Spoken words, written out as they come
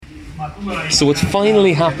So it's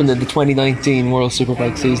finally happened in the 2019 World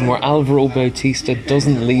Superbike season where Alvaro Bautista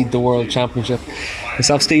doesn't lead the World Championship.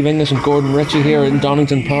 Myself, Steve English and Gordon Ritchie here in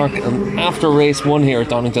Donington Park, and after race 1 here at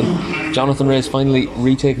Donington, Jonathan Rea finally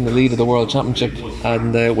retaking the lead of the World Championship,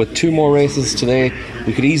 and with 2 more races today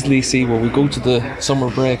we could easily see where we go to the summer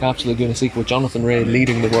break after Laguna Seca with Jonathan Rea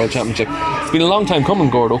leading the World Championship. It's been a long time coming,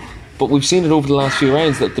 Gordo, but we've seen it over the last few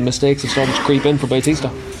rounds that the mistakes have started to creep in for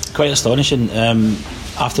Bautista. Quite astonishing.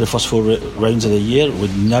 After the first 4 rounds of the year,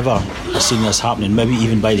 we'd never seen this happening, maybe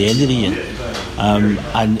even by the end of the year.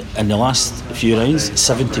 And in the last few rounds,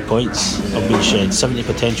 70 points have been shed, 70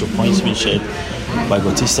 potential points have been shed by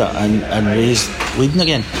Bautista, and Rea's leading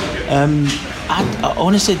again. I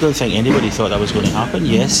honestly don't think anybody thought that was going to happen.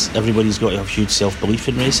 Yes, everybody's got to have huge self-belief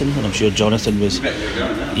in racing, and I'm sure Jonathan was,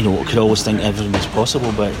 could always think everything was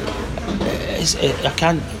possible, but I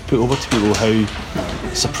can't put over to people how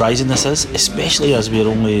surprising this is, especially as we're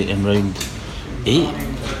only in round 8.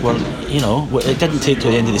 Well, it didn't take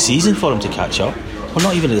till the end of the season for him to catch up. We're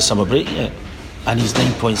not even at the summer break yet, and he's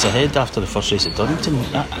 9 points ahead after the first race at Donington.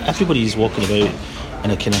 Everybody's walking about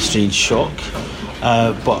in a kind of strange shock,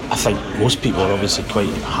 but I think most people are obviously quite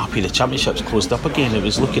happy the championship's closed up again. It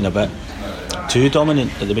was looking a bit too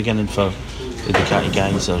dominant at the beginning for the Ducati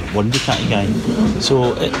guys, or one Ducati guy.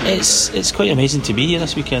 So it's quite amazing to be here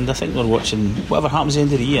this weekend. I think we're watching, whatever happens at the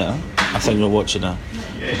end of the year, I think we're going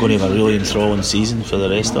to have a really enthralling season for the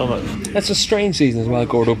rest of it. It's a strange season as well,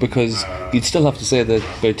 Gordo, because you'd still have to say that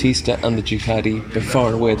Bautista and the Ducati by far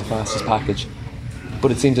and away the fastest package,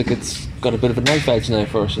 but it seems like it's got a bit of a knife edge now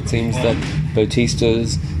for us. It seems that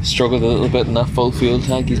Bautista's struggled a little bit in that full fuel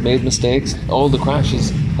tank. He's made mistakes. All the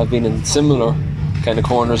crashes have been in similar kind of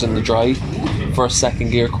corners in the dry, first,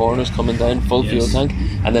 second gear corners coming down, full fuel tank.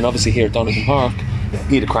 And then obviously here at Donington Park,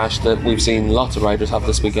 he had a crash that we've seen lots of riders have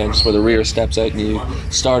this weekend, just where the rear steps out and you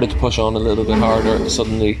started to push on a little bit harder,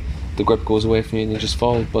 suddenly the grip goes away from you and you just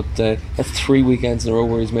fall. But that's 3 weekends in a row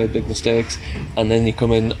where he's made big mistakes. And then you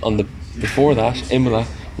come in on before that, Imola,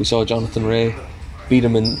 we saw Jonathan Rea beat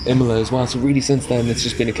him in Imola as well. So really since then it's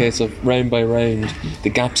just been a case of round by round the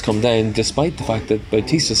gaps come down, despite the fact that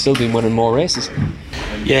Bautista's still been winning more races.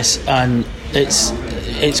 Yes, and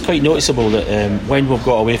it's quite noticeable that when we've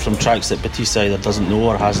got away from tracks that Bautista either doesn't know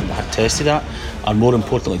or hasn't had tested at, and more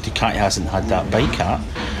importantly Ducati hasn't had that bike at,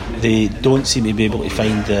 they don't seem to be able to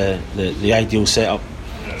find the ideal setup.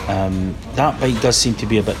 That bike does seem to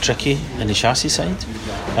be a bit tricky in the chassis side.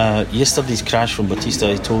 Yesterday's crash from Bautista,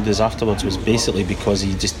 he told us afterwards, was basically because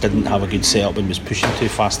he just didn't have a good setup and was pushing too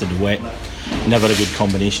fast in the wet. Never a good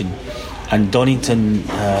combination. And Donington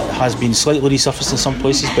has been slightly resurfaced in some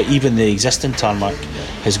places, but even the existing tarmac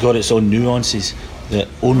has got its own nuances that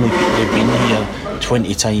only people who've been here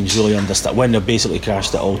 20 times really understand. When they've basically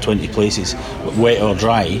crashed at all 20 places, wet or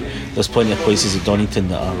dry, there's plenty of places at Donington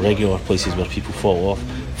that are regular places where people fall off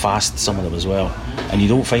fast, some of them as well, and you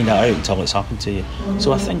don't find that out until it's happened to you.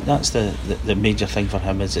 So I think that's the major thing for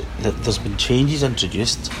him, is that there's been changes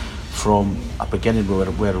introduced from a beginning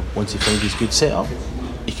where once he found his good setup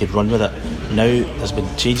he could run with it. Now there's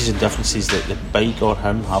been changes and differences that the bike or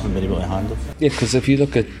him haven't been able to handle. Yeah, because if you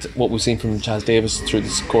look at what we've seen from Chaz Davis through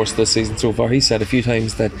the course of this season so far, he said a few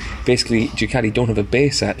times that basically Ducati don't have a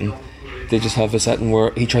base setting, they just have a setting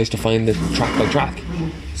where he tries to find the track by track.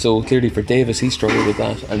 So clearly for Davis he struggled with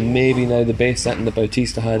that, and maybe now the base setting that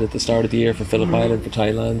Bautista had at the start of the year for Phillip Island, for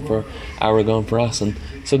Thailand, for Aragon, for Assen,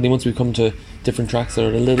 suddenly once we come to different tracks that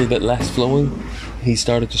are a little bit less flowing, he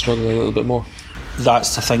started to struggle a little bit more.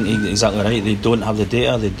 That's the thing, exactly right. They don't have the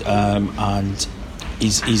data, and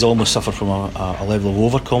he's almost suffered from a level of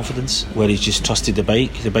overconfidence where he's just trusted the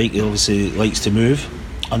bike. The bike obviously likes to move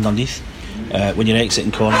underneath. When you're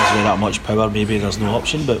exiting corners with that much power, maybe there's no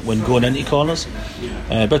option, but when going into corners,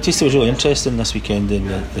 Bautista was really interesting this weekend in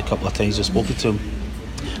the couple of times I've spoken to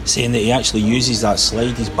him, saying that he actually uses that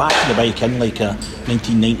slide. He's backing the bike in like a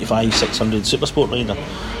 1995 600 Supersport rider,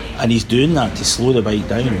 and he's doing that to slow the bike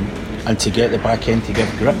down and to get the back end to give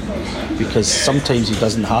grip, because sometimes he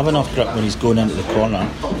doesn't have enough grip when he's going into the corner,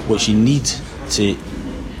 which you need to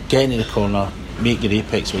get into the corner, make your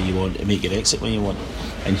apex where you want and make your exit where you want.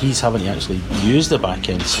 And he's having to actually use the back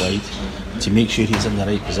end slide to make sure he's in the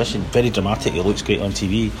right position. Very dramatic, it looks great on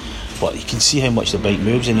TV, but you can see how much the bike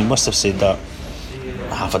moves, and he must have said that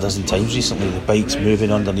half a dozen times recently. The bike's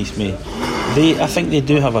moving underneath me. I think they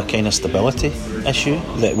do have a kind of stability issue,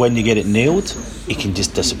 that when they get it nailed, he can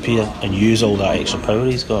just disappear and use all that extra power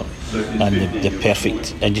he's got, and the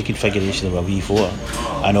perfect engine configuration of a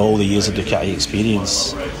V4 and all the years of Ducati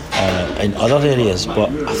experience in other areas. But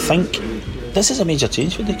I think this is a major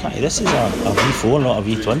change for Ducati. This is a V4, not a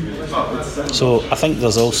V twin. So I think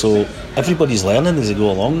there's also, everybody's learning as they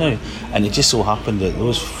go along now, and it just so happened that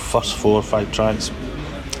those first 4 or 5 tracks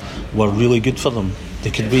were really good for them.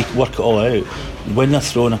 They could work it all out. When they're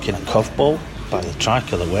throwing a kind of curveball by the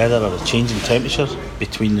track or the weather or the change in temperature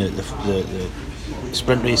between the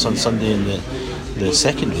sprint race on Sunday and the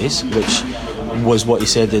second race, which was what he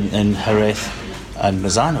said in Jerez and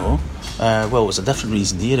Misano, well, it was a different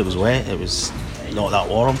reason here. It was wet, it was not that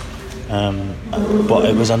warm, but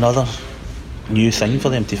it was another new thing for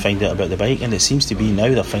them to find out about the bike, and it seems to be now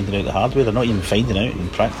they're finding out the hard way. They're not even finding out in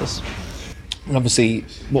practice. And obviously,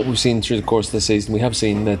 what we've seen through the course of the season, we have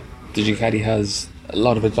seen that the Ducati has a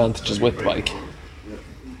lot of advantages with the bike.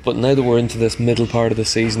 But now that we're into this middle part of the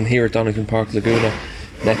season here at Donington Park Laguna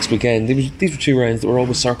next weekend, these were 2 rounds that were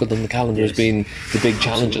always circled on the calendar as being the big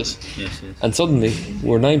challenges. Yes. And suddenly,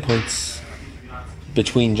 we're 9 points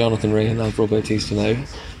between Jonathan Rea and Alvaro Bautista now.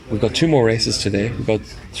 We've got 2 more races today. We've got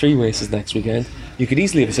 3 races next weekend. You could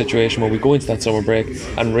easily have a situation where we go into that summer break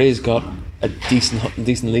and Rea's got a decent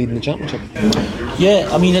lead in the championship. Yeah,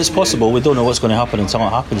 I mean, it's possible. We don't know what's going to happen until it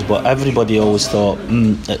happens, but everybody always thought,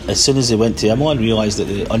 as soon as they went to Imola and realised that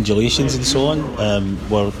the undulations and so on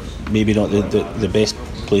were maybe not the best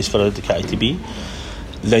place for a Ducati to be.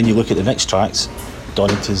 Then you look at the next tracks.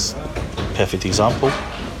 Donington's a perfect example,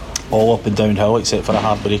 all up and downhill except for a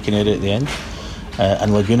hard braking area at the end,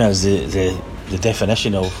 and Laguna is the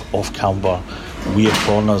definition of off camber, weird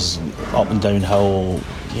corners, up and downhill.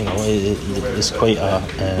 You know, it's quite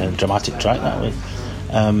a dramatic track that way.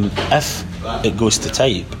 If it goes to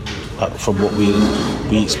type, from what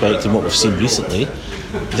we expect and what we've seen recently,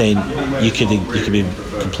 then you could be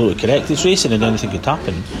completely correct. It's racing and anything could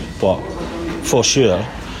happen, but for sure,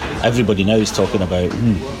 everybody now is talking about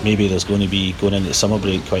maybe there's going to be, going into the summer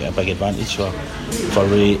break, quite a big advantage for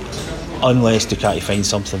Rea, unless Ducati finds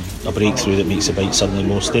something, a breakthrough that makes the bike suddenly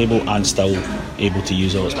more stable and still able to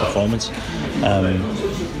use all its performance.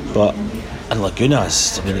 But in Laguna,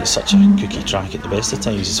 it's such a cookie track at the best of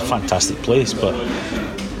times. It's a fantastic place, but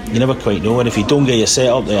you never quite know. And if you don't get your set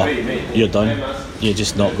up there, you're done. You're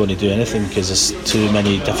just not going to do anything because there's too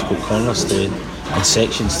many difficult corners and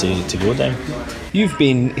sections to go down. You've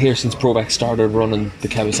been here since Probec started running the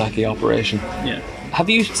Kawasaki operation. Yeah. Have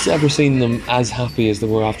you ever seen them as happy as they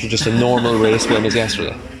were after just a normal race win as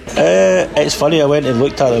yesterday? It's funny, I went and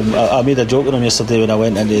looked at them. I made a joke with them yesterday when I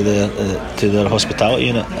went into to their hospitality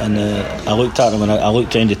unit, and I looked at them and I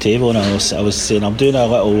looked around the table and I was saying I'm doing a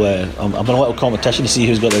little competition to see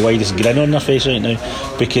who's got the widest grin on their face right now,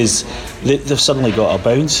 because they've suddenly got a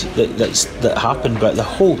bounce that happened, but the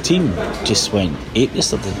whole team just went ape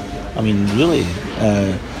yesterday. I mean, really.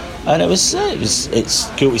 And it's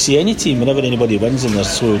cool to see any team whenever anybody wins and they're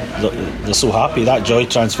so happy. That joy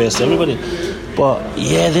transfers to everybody. But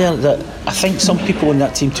yeah, I think some people in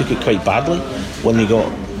that team took it quite badly when they got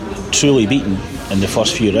truly beaten in the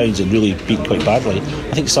first few rounds and really beaten quite badly.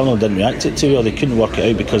 I think some of them didn't react to it too well. They couldn't work it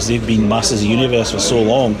out because they've been masters of the universe for so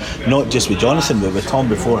long, not just with Jonathan but with Tom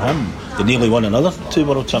before him. They nearly won another 2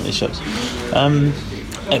 world championships.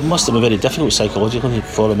 It must have been very difficult psychologically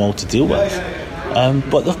for them all to deal with.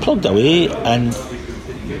 But they've plugged away and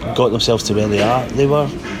got themselves to where they are.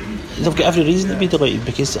 They've got every reason to be delighted,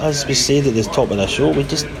 because as we said at the top of the show,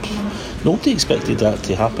 nobody expected that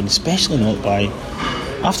to happen, especially not by,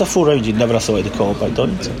 after 4 rounds you'd never have thought they'd call it back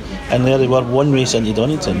Donington, and there they were 1 race into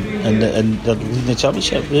Donington and they're leading the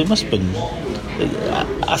championship. They must have been,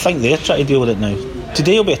 I think they're trying to deal with it now.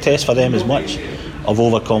 Today will be a test for them as much of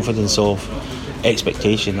overconfidence, of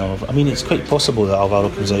expectation of, I mean, it's quite possible that Alvaro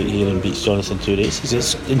comes out here and beats Jonathan 2 races.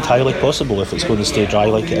 It's entirely possible if it's going to stay dry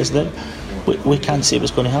like it is now. We can't say what's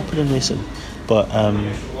going to happen in racing, but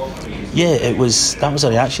yeah, that was a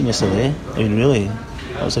reaction yesterday. I mean, really,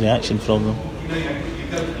 that was a reaction from them.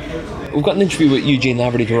 We've got an interview with Eugene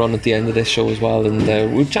Laverty to run at the end of this show as well, and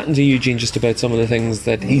we're chatting to Eugene just about some of the things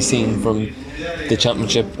that he's seen from the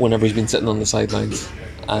championship whenever he's been sitting on the sidelines,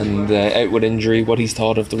 and out with injury, what he's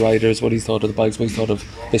thought of the riders, what he's thought of the bikes, what he's thought of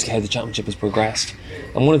basically how the championship has progressed.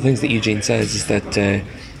 And one of the things that Eugene says is that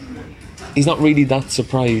he's not really that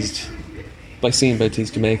surprised by seeing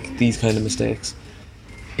Bautista make these kind of mistakes.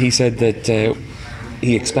 He said that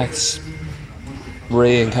he expects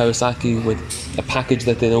Rea and Kawasaki, with a package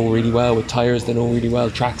that they know really well, with tyres they know really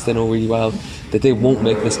well, tracks they know really well, that they won't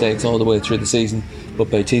make mistakes all the way through the season.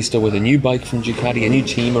 But Bautista, with a new bike from Ducati, a new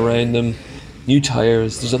team around them, new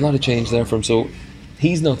tyres, there's a lot of change there for him. So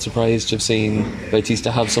he's not surprised to have seen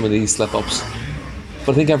Bautista have some of these slip-ups.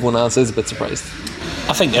 But I think everyone else is a bit surprised.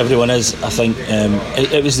 I think everyone is. I think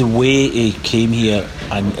it was the way he came here,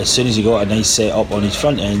 and as soon as he got a nice set up on his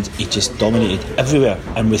front end, he just dominated everywhere.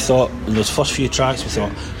 And we thought, in those first few tracks, we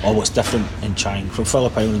thought, oh, what's different in Chang? From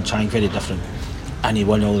Phillip Island, Chang, very different. And he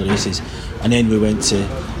won all the races. And then we went to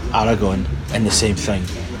Aragon, and the same thing.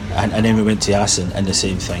 And then we went to Assen, and the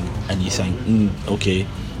same thing. And you think, okay.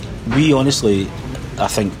 We honestly, I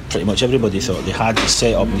think pretty much everybody thought they had the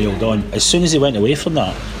setup nailed on. As soon as they went away from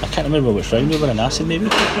that, I can't remember which round we were in, Assen maybe?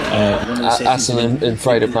 Assen in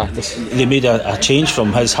Friday practice. They made a change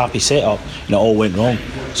from his happy setup, and it all went wrong.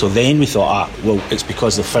 So then we thought, well, it's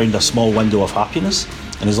because they found a small window of happiness,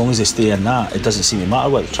 and as long as they stay in that, it doesn't seem to matter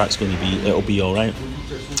what the track's going to be, it'll be alright.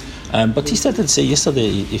 Bautista did say yesterday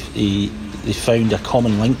he found a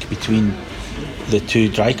common link between the two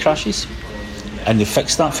dry crashes, and they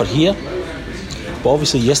fixed that for here. But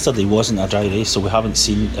obviously yesterday wasn't a dry race, so we haven't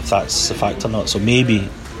seen if that's the fact or not. So maybe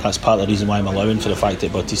that's part of the reason why I'm allowing for the fact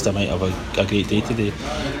that Bautista might have a great day today.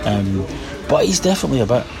 But he's definitely a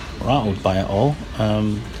bit rattled by it all.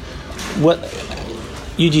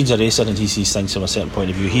 Eugene's a racer and he sees things from a certain point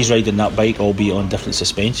of view. He's riding that bike, albeit on different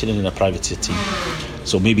suspension and in a private team.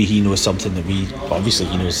 So maybe he knows something that obviously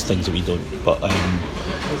he knows things that we don't. But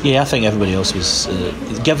I think everybody else was,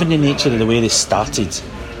 given the nature of the way they started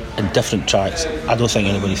in different tracks, I don't think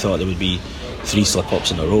anybody thought there would be 3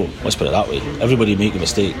 slip-ups in a row. Let's put it that way. Everybody make a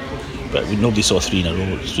mistake, but nobody saw 3 in a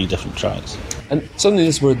row, 3 different tracks. And suddenly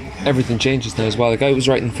this is where everything changes now as well. Like I was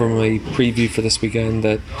writing for my preview for this weekend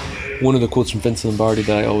that one of the quotes from Vincent Lombardi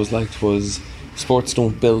that I always liked was, sports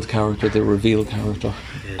don't build character, they reveal character.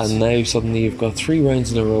 Yes. And now suddenly you've got 3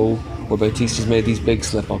 rounds in a row where Bautista's made these big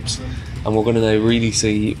slip-ups, and we're going to now really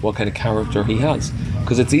see what kind of character he has,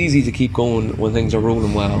 because it's easy to keep going when things are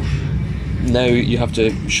rolling well. Now you have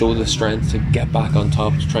to show the strength to get back on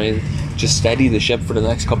top, to try and just steady the ship for the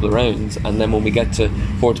next couple of rounds, and then when we get to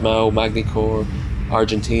Portimao, Magny-Cours,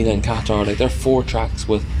 Argentina and Qatar, like, there are 4 tracks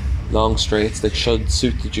with long straights that should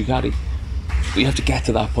suit the Ducati, but you have to get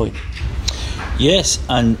to that point. Yes,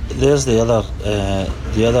 and there's the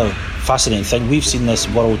other fascinating thing. We've seen this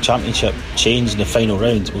World Championship change in the final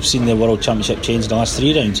round. We've seen the World Championship change in the last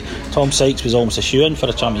 3 rounds. Tom Sykes was almost a shoe-in for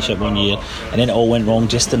a championship one year, and then it all went wrong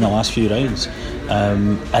just in the last few rounds.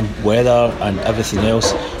 And weather and everything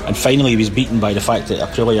else. And finally he was beaten by the fact that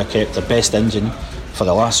Aprilia kept the best engine for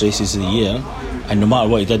the last races of the year, and no matter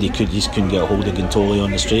what he did, he just couldn't get a hold of Gintoli on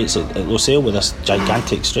the straights at Losail with this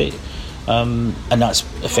gigantic straight. And that's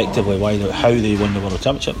effectively how they won the World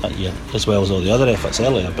Championship that year, as well as all the other efforts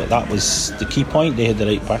earlier. But that was the key point. They had the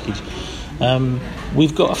right package.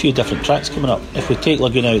 We've got a few different tracks coming up. If we take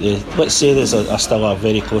Laguna out, let's say there's still a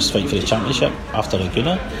very close fight for the championship after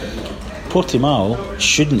Laguna. Portimao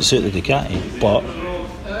shouldn't suit the Ducati, but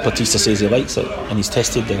Bautista says he likes it, and he's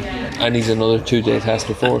tested there. And he's another 2-day test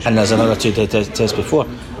before. And there's another 2-day test before,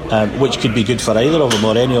 which could be good for either of them,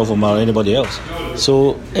 or any of them, or anybody else.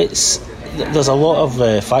 So there's a lot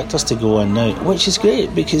of factors to go in now, which is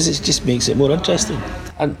great because it just makes it more interesting.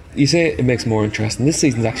 And you say it makes it more interesting. This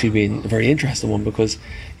season's actually been a very interesting one, because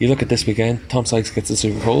you look at this weekend, Tom Sykes gets the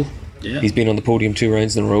Super Pole. Yeah. He's been on the podium 2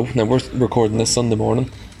 rounds in a row. Now we're recording this Sunday morning.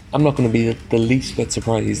 I'm not going to be the least bit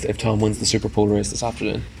surprised if Tom wins the Super Pole race this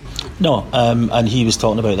afternoon. No, and he was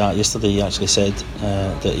talking about that yesterday. He actually said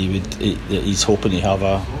that he's hoping to have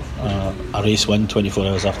a race win 24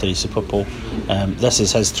 hours after his Super Pole. This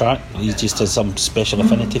is his track. He just has some special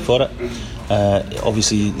affinity for it.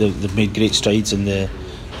 Obviously they've made great strides in the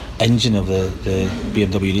engine of the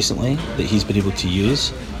BMW recently that he's been able to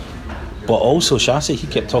use, but also chassis. He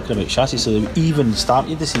kept talking about chassis, so they even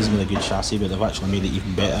started the season with a good chassis, but they've actually made it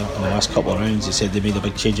even better in the last couple of rounds. He said they made a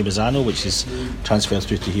big change in Misano, which is transferred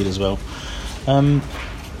through to here as well.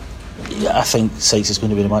 I think Sykes is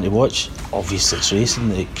going to be the man to watch. Obviously it's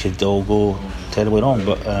racing, it could all go terribly wrong,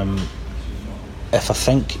 but if I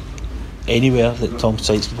think anywhere that Tom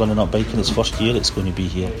Sykes could win on that bike in its first year, it's going to be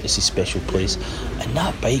here. It's a special place, and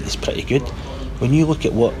that bike is pretty good. When you look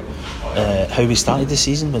at how we started the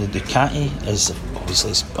season with the Ducati, is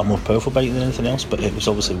obviously it's a more powerful bike than anything else, but it was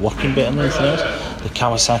obviously working better than anything else. The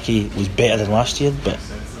Kawasaki was better than last year, but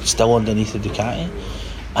still underneath the Ducati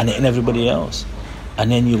and everybody else. And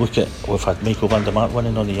then you look at, we've had Michael van der Mark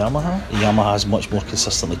winning on the Yamaha. The Yamaha is much more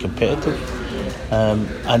consistently competitive.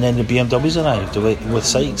 And then the BMW's arrived with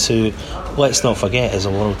Sykes, who, let's not forget, is a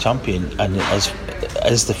world champion and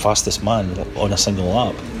is the fastest man on a single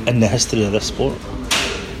lap in the history of this sport.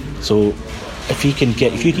 So if you can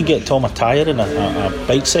get Tom a tyre and a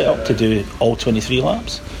bike set up to do all 23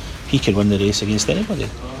 laps, he can win the race against anybody.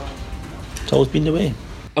 It's always been the way.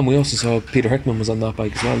 And we also saw Peter Hickman was on that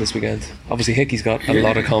bike as well this weekend. Obviously Hickey's got a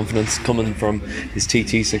lot of confidence coming from his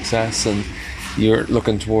TT success, and you're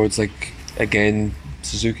looking towards, like, again,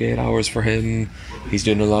 Suzuki 8 Hours for him. He's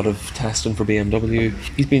doing a lot of testing for BMW.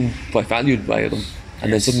 He's been quite valued by them.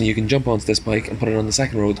 And then suddenly you can jump onto this bike and put it on the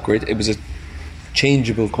second row of the grid. It was a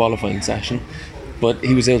changeable qualifying session, but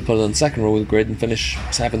he was able to put it on the second row of the grid and finish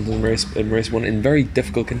 7th in race 1 in very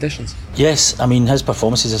difficult conditions. Yes, I mean, his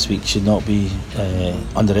performances this week should not be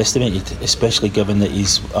underestimated, especially given that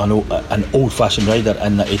he's an old-fashioned rider,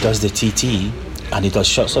 and that he does the TT and he does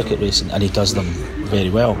short circuit racing, and he does them very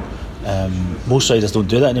well. Most riders don't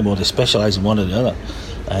do that anymore. They specialise in one or the other,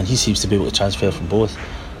 and he seems to be able to transfer from both.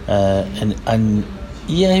 And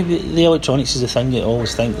yeah, the electronics is the thing. You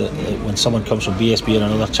always think that when someone comes from BSB or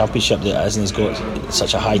another championship that has got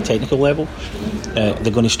such a high technical level,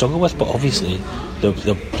 they're going to struggle with. But obviously,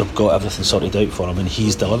 they've got everything sorted out for him, and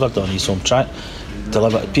he's delivered on his home track.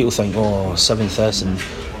 People think, oh, 7th this, and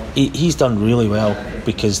he's done really well,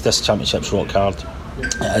 because this championship's rock hard.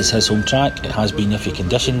 It is his home track. It has been iffy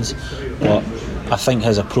conditions, but I think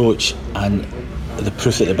his approach and the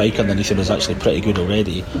proof that the bike underneath him is actually pretty good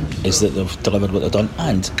already is that they've delivered what they've done.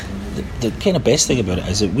 And the kind of best thing about it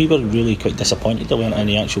is that we were really quite disappointed there weren't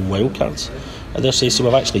any actual wildcards at this race, so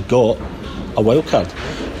we've actually got a wildcard.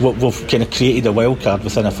 We've kind of created a wildcard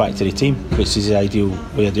within a factory team, which is the ideal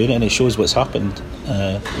way of doing it, and it shows what's happened.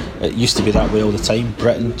 It used to be that way all the time.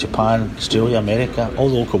 Britain, Japan, Australia, America, all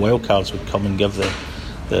the local wildcards would come and give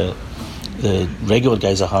the regular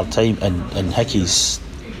guys a hard time, and Hickey's,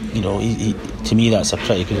 you know, he, to me that's a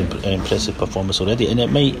pretty good and impressive performance already, and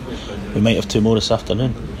we might have 2 more this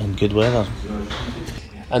afternoon in good weather.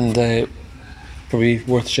 And probably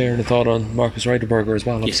worth sharing a thought on Markus Reiderberger as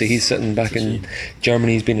well. Obviously he's sitting back in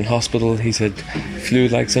Germany, he's been in hospital, he's had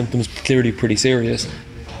flu-like symptoms, clearly pretty serious,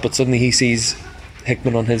 but suddenly he sees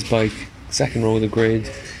Hickman on his bike, second row of the grid,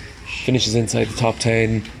 finishes inside the top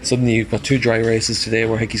 10. Suddenly you've got 2 dry races today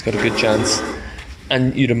where Hickey's got a good chance,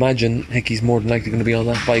 and you'd imagine Hickey's more than likely going to be on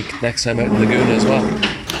that bike next time out in Laguna as well.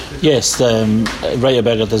 Yes,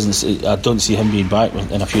 Reiderberger I don't see him being back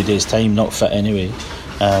in a few days' time, not fit anyway.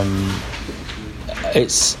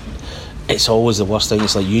 It's always the worst thing.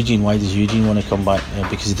 It's like Eugene. Why does Eugene want to come back?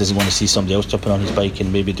 Because he doesn't want to see somebody else jumping on his bike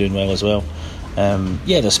and maybe doing well as well.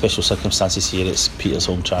 There's special circumstances here. It's Peter's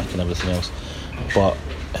home track and everything else, but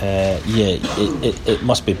it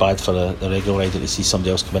must be bad for the regular rider to see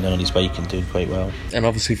somebody else coming in on his bike and doing quite well. And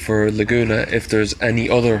obviously for Laguna, if there's any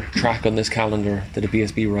other track on this calendar that a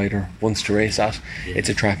BSB rider wants to race at, it's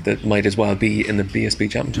a track that might as well be in the BSB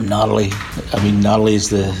Championship. Gnarly is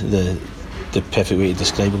the perfect way to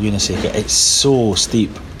describe Laguna Seca. It's so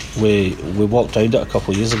steep. We walked around it a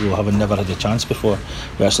couple of years ago, having never had a chance before.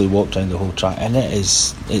 We actually walked around the whole track, and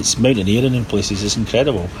it's mountaineering in places. It's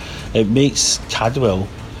incredible. It makes Cadwell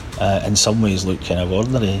in some ways look kind of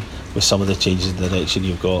ordinary with some of the changes in direction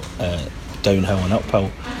you've got downhill and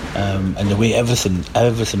uphill, and the way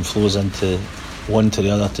everything flows into one to the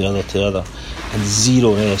other to the other to the other, and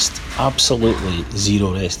zero rest, absolutely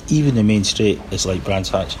zero rest. Even the main straight is like Brands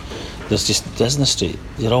Hatch. There isn't a straight.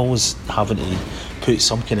 You're always having to put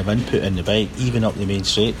some kind of input in the bike, even up the main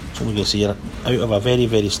straight. So you're out of a very,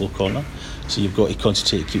 very slow corner, so you've got to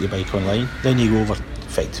concentrate to keep the bike on line. Then you go over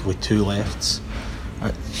effectively 2 lefts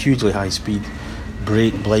at hugely high speed,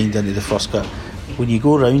 brake blind into the first cut. When you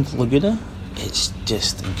go around Laguna, it's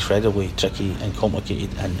just incredibly tricky and complicated,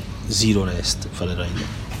 and zero rest for the rider.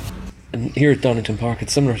 And here at Donington Park,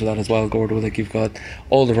 it's similar to that as well, Gordo. Like, you've got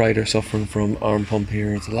all the riders suffering from arm pump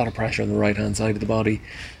here. It's a lot of pressure on the right hand side of the body,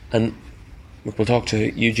 and we'll talk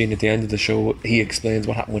to Eugene at the end of the show. He explains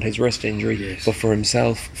what happened with his wrist injury. Yes. But for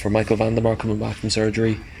himself, for Michael van der Mark coming back from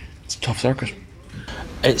surgery, it's a tough circuit.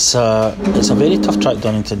 It's a very tough track,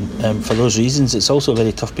 Donington. For those reasons, it's also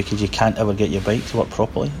very tough because you can't ever get your bike to work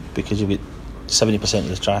properly, because you've got 70% of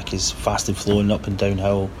the track is fast and flowing up and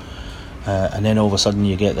downhill, and then all of a sudden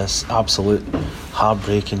you get this absolute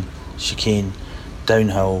hard-braking chicane,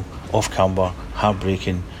 downhill, off camber,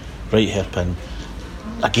 hard-braking, right hairpin,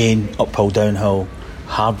 again uphill, downhill,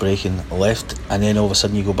 hard-braking, left, and then all of a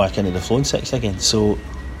sudden you go back into the flowing section again. So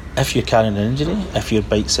if you're carrying an injury, if your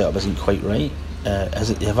bike setup isn't quite right,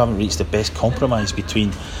 you haven't reached the best compromise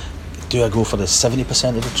between, do I go for the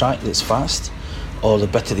 70% of the track that's fast, or the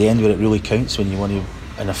bit at the end where it really counts when you want to,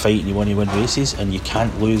 in a fight and you want to win races, and you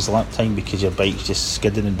can't lose lap time because your bike's just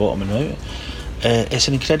skidding and bottoming out. It's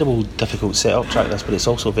an incredible difficult setup track, this, but it's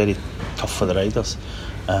also very tough for the riders,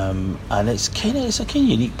 and it's a kind of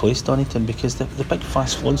unique place, Donington, because the big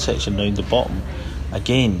fast flowing section round the bottom,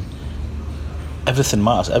 again, everything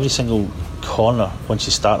matters. Every single corner once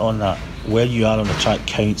you start on that where you are on the track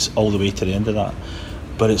counts all the way to the end of that.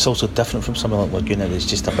 But it's also different from something like Laguna. It's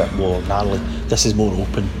just a bit more gnarly. This is more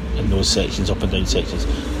open in those sections, up and down sections.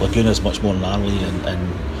 Laguna is much more gnarly and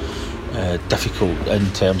difficult in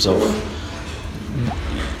terms of,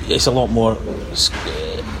 it's a lot more,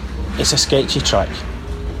 it's a sketchy track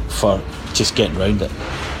for just getting around it.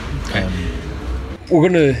 We're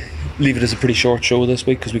going to leave it as a pretty short show this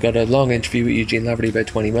week because we got a long interview with Eugene Laverty, about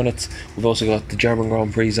 20 minutes. We've also got the German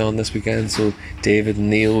Grand Prix on this weekend, so David and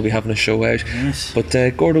Neil will be having a show out. Yes. But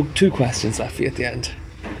Gordo, 2 questions left for you at the end.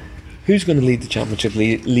 Who's going to lead the championship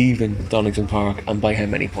leaving Donington Park, and by how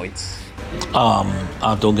many points?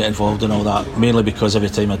 I don't get involved in all that, mainly because every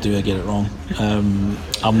time I do I get it wrong.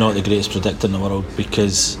 I'm not the greatest predictor in the world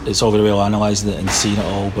because it's all very well analysing it and seeing it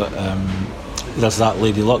all, but there's that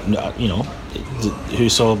lady luck, you know, who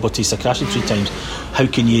saw Bautista crashing 3 times. How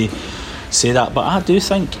can you say that? But I do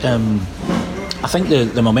think I think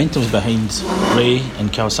the momentum's behind Ray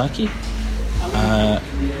and Kawasaki.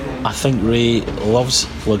 I think Ray loves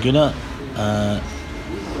Laguna,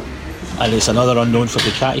 and it's another unknown for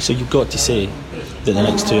Ducati, so you've got to say that the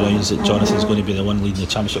next 2 rounds that Jonathan's going to be the one leading the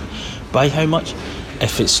championship. By how much?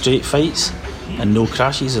 If it's straight fights and no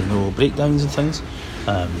crashes and no breakdowns and things,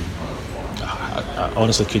 I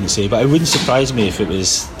honestly couldn't say, but it wouldn't surprise me if it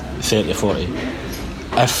was 30 or 40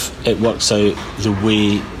 if it works out the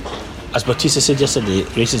way, as Bautista said yesterday,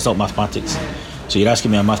 racing's not mathematics. So you're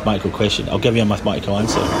asking me a mathematical question, I'll give you a mathematical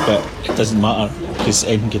answer, but it doesn't matter because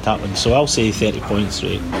anything could happen. So I'll say 30 points,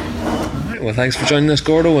 right? Well, thanks for joining us,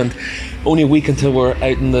 Gordo, and only a week until we're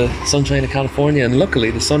out in the sunshine of California, and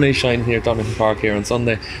luckily the sun is shining here at Donington Park here on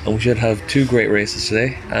Sunday, and we should have 2 great races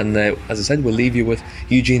today. And as I said, we'll leave you with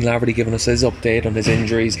Eugene Laverty giving us his update on his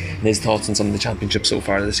injuries and his thoughts on some of the championships so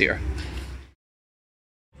far this year.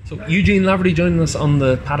 So Eugene Laverty joining us on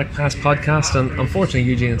the Paddock Pass podcast, and unfortunately,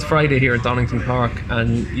 Eugene, it's Friday here at Donington Park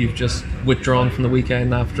and you've just withdrawn from the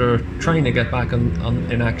weekend after trying to get back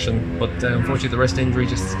in action, but unfortunately the wrist injury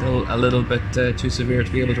just still a little bit too severe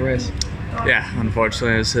to be able to race. Yeah,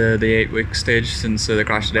 unfortunately it's the 8-week stage since the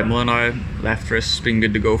crash at Imola now. Left wrist's been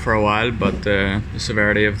good to go for a while, but the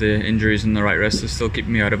severity of the injuries in the right wrist is still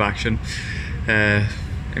keeping me out of action.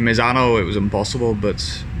 In Misano it was impossible,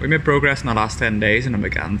 but we made progress in the last 10 days and I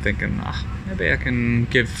began thinking maybe I can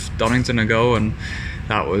give Donington a go, and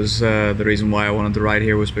that was the reason why I wanted to ride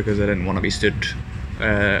here, was because I didn't want to be stood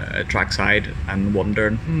at trackside and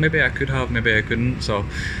wondering maybe I could have, maybe I couldn't. So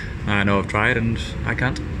I know I've tried and I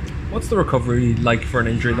can't. What's the recovery like for an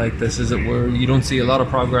injury like this? Is it where you don't see a lot of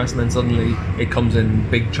progress and then suddenly it comes in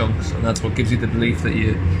big chunks, and that's what gives you the belief that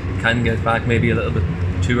you can get back maybe a little bit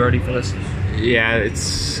too early for this? Yeah,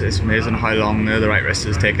 it's amazing how long the right wrist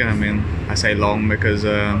has taken. I mean, I say long because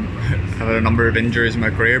I've had a number of injuries in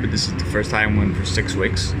my career, but this is the first time when for 6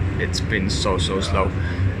 weeks it's been so slow.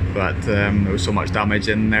 But there was so much damage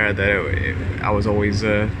in there that I was always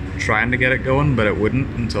trying to get it going, but it wouldn't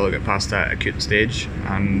until I got past that acute stage.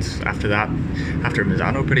 And after that, after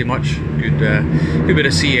Misano, pretty much good bit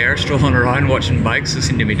of sea air, strolling around watching bikes. It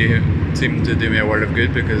seemed to do me a world of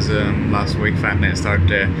good, because last week finally it started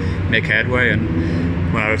to make headway. And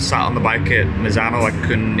when I was sat on the bike at Misano, I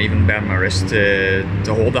couldn't even bend my wrist to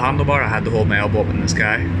hold the handlebar. I had to hold my elbow up in the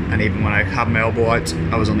sky, and even when I had my elbow out,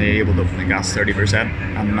 I was only able to open the gas 30%.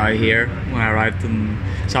 And now here, when I arrived and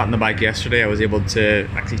sat on the bike yesterday, I was able to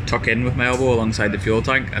actually tuck in with my elbow alongside the fuel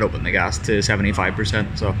tank and open the gas to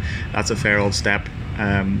 75%. So that's a fair old step.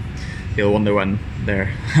 You'll wonder when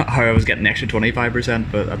how I was getting the extra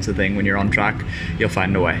 25%, but that's the thing, when you're on track, you'll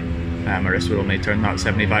find a way. My wrist would only turn that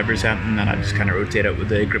 75%, and then I just kind of rotate it with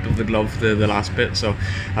the grip of the glove the last bit. So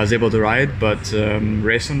I was able to ride, but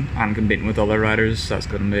racing and competing with other riders, that's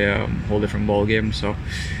going to be a whole different ball game. So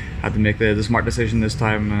I had to make the smart decision this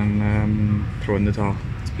time and throw in the towel.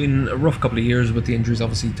 It's been a rough couple of years with the injuries.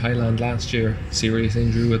 Obviously Thailand last year, serious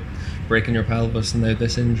injury with breaking your pelvis, and now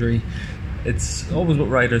this injury. It's always with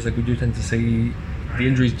riders, like we do tend to see the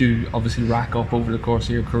injuries do obviously rack up over the course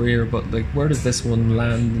of your career, but like, where does this one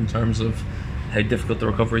land in terms of how difficult the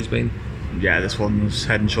recovery's been? Yeah, this one was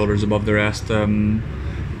head and shoulders above the rest. The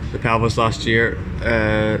pelvis last year,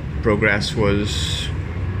 progress was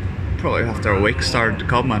probably after a week started to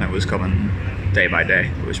come, and it was coming day by day.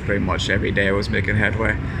 It was pretty much every day I was making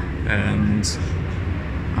headway, and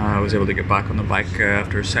I was able to get back on the bike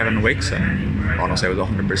after 7 weeks, and honestly I was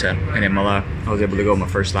 100%. In Imola, I was able to go my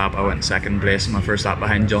first lap. I went second place in my first lap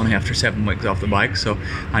behind Johnny after 7 weeks off the bike, so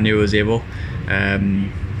I knew I was able.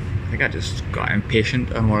 think I just got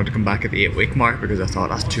impatient and wanted to come back at the 8-week mark because I thought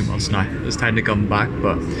that's 2 months now. It's time to come back,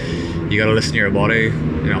 but you got to listen to your body.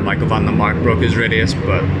 Michael van der Mark broke his radius,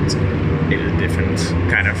 but it was a different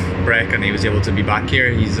kind of break, and he was able to be back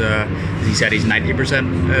here. He said he's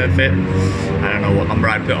 90% fit. I don't know what number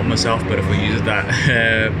I'd put on myself, but if we use that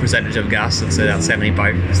percentage of gas, let's say that's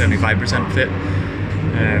 75% fit.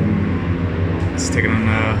 It's taken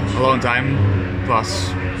a long time, plus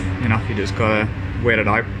you just gotta wait it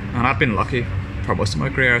out. And I've been lucky for most of my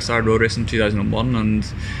career. I started road racing in 2001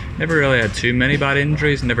 and never really had too many bad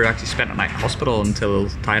injuries. Never actually spent a night in hospital until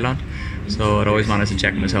Thailand. So I'd always managed to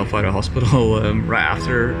check myself out of hospital right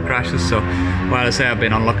after crashes. So while I say I've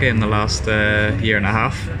been unlucky in the last year and a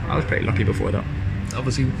half, I was pretty lucky before that.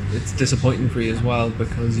 Obviously, it's disappointing for you as well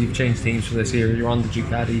because you've changed teams for this year. You're on the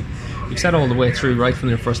Ducati. You've said all the way through, right from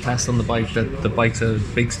your first test on the bike, that the bike's a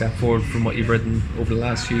big step forward from what you've ridden over the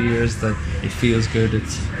last few years, that it feels good,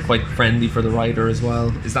 it's quite friendly for the rider as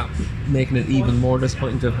well. Is that making it even more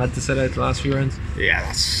disappointing to have had to sit out the last few rounds? Yeah,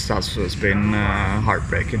 that's what's been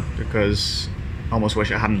heartbreaking, because I almost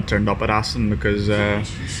wish I hadn't turned up at Aston, because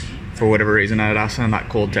for whatever reason at Aston in that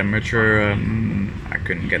cold temperature, I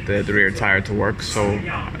couldn't get the rear tyre to work, so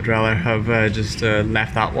I'd rather have just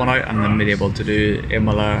left that one out and then been able to do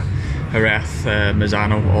Imola, Jerez,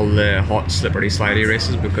 Misano, all the hot, slippery, slidey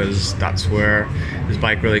races, because that's where this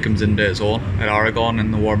bike really comes into its own. At Aragon,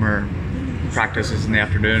 in the warmer practices in the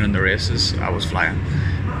afternoon and the races, I was flying,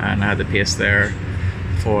 and I had the pace there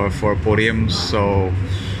for podiums. So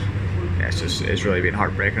yeah, it's really been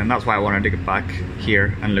heartbreaking, and that's why I wanted to get back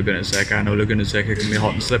here and Laguna Seca. I know Laguna Seca can be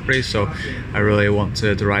hot and slippery, so I really want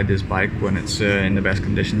to ride this bike when it's in the best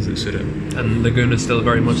conditions that suit it. And Laguna's still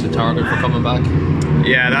very much the target for coming back?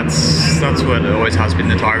 Yeah, that's what always has been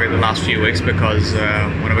the target the last few weeks, because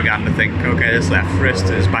when I began to think, okay, this left wrist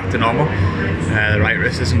is back to normal, the right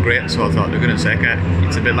wrist isn't great, so I thought Laguna Seca,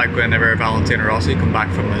 it's a bit like whenever Valentino Rossi come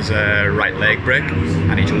back from his right leg break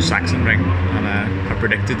and he chose Sachsenring, and I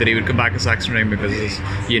predicted that he would come back at Sachsenring because,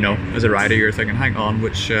 as a rider you're thinking, hang on,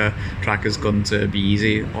 which track is going to be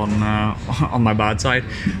easy on my bad side,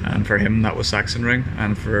 and for him that was Sachsenring,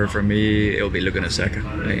 and for me it'll be Laguna Seca.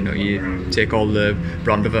 You take all the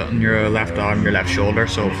brunt of it on your left arm, your left shoulder,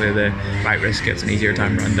 so hopefully the right wrist gets an easier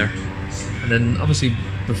time around there. And then obviously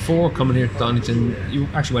before coming here to Donington, you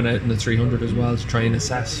actually went out in the 300 as well to try and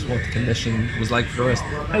assess what the condition was like for the rest.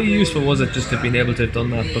 How useful was it just to been able to have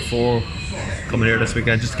done that before coming here this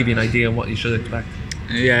weekend, just to give you an idea on what you should expect?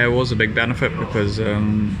 Yeah, it was a big benefit, because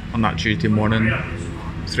on that Tuesday morning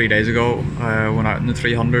 3 days ago I went out in the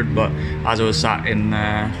 300, but as I was sat in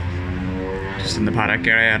just in the paddock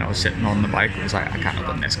area and I was sitting on the bike, I was like, I can't have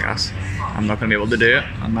done this gas, I'm not going to be able to do it.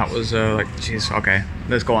 And that was geez, okay,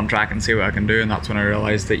 let's go on track and see what I can do. And that's when I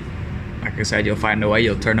realised that, like I said, you'll find a way,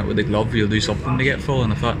 you'll turn it with the glove, you'll do something to get full.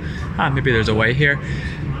 And I thought, maybe there's a way here.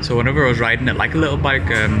 So whenever I was riding it like a little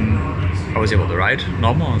bike, I was able to ride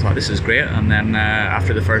normal. I thought, this is great. And then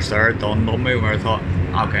after the first hour, it dawned on me where I thought,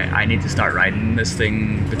 okay, I need to start riding this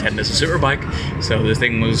thing pretend it's a super bike. So the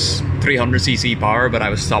thing was 300cc power, but I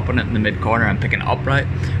was stopping it in the mid corner and picking it up right.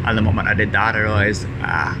 And the moment I did that, I realised,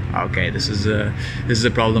 okay, this is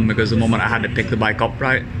a problem, because the moment I had to pick the bike up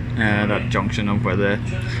right, that junction of where the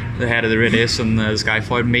head of the radius and the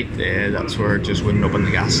Skyfoil meet, that's where it just wouldn't open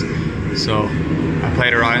the gas. So I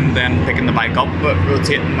played around then picking the bike up, but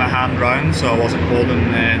rotating my hand round, so I wasn't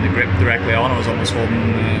holding the grip directly on, I was almost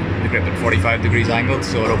holding the grip at 45 degrees angled,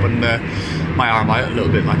 so it opened my arm out a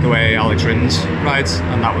little bit like the way Alex Rins rides,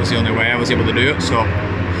 and that was the only way I was able to do it. So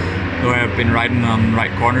the way I've been riding on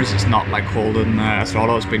right corners, it's not like holding a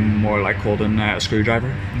throttle, it's been more like holding a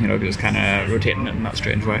screwdriver, just kind of rotating it in that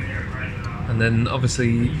strange way. And then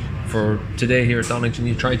obviously for today here at Donington,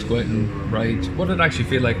 you tried to go out and ride. What did it actually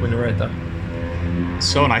feel like when you were out there? It's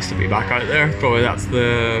so nice to be back out there. Probably that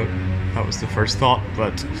was the first thought,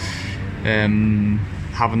 but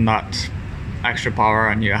having that extra power,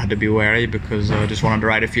 and you had to be wary, because I just wanted to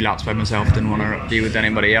ride a few laps by myself, didn't want to be with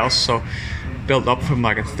anybody else. So built up from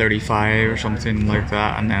like a 35 or something like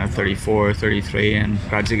that, and then a 34, 33, and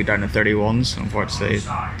gradually get down to 31s. Unfortunately,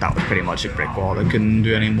 that was pretty much a brick wall. I couldn't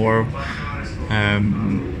do any more.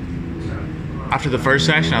 After the first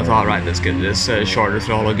session, I thought, right, let's get this shorter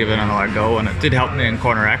throttle, give it another go, and it did help me in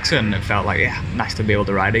corner exit, and it felt like, yeah, nice to be able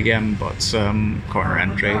to ride again. But corner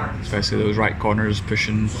entry, especially those right corners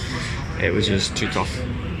pushing, it was just too tough.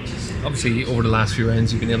 Obviously, over the last few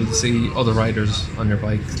rounds, you've been able to see other riders on your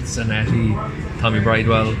bike, Zanetti, Tommy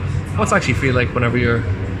Bridewell. What's it actually feel like whenever you're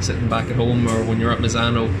sitting back at home, or when you're at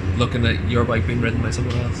Misano, looking at your bike being ridden by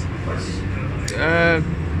someone else?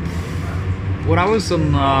 When I was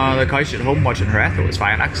on the couch at home watching Jerez, it was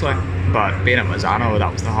fine actually. But being at Misano,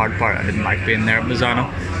 that was the hard part. I didn't like being there at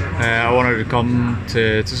Misano. I wanted to come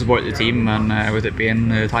to support the team, and with it being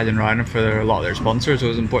the Italian rider for a lot of their sponsors, it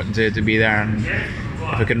was important to be there. And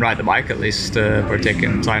if I can ride the bike, at least partake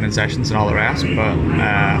in signing sessions and all the rest. But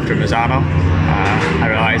after Misano, I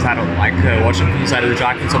realised I don't like watching from the side of the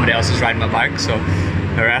track when somebody else is riding my bike. So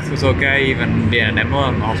Jerez was okay. Even being in Imola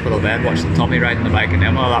in the hospital bed, watching Tommy riding the bike in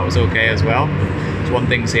Imola, that was okay as well. It's one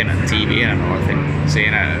thing seeing it on TV, and another thing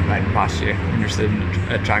seeing it riding past you when you're sitting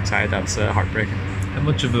at trackside. That's heartbreaking. How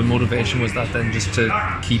much of a motivation was that then, just to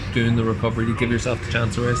keep doing the recovery, to give yourself the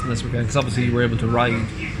chance to race in this weekend? Because obviously you were able to ride,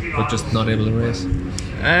 but just not able to race.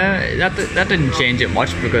 That didn't change it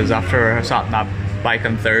much, because after I sat on that bike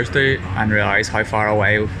on Thursday and realised how far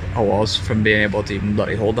away I was from being able to even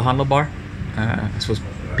bloody hold the handlebar. I suppose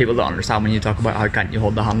people don't understand when you talk about how can't you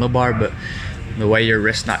hold the handlebar, but the way your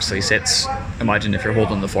wrist naturally sits, imagine if you're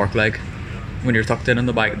holding the fork leg when you're tucked in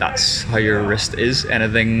the bike, that's how your wrist is.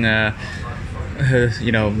 Anything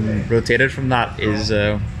rotated from that is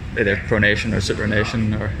either pronation or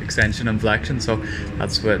supination or extension and flexion. So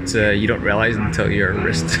that's what you don't realise until your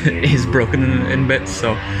wrist is broken in bits.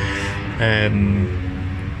 So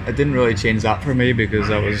it didn't really change that for me, because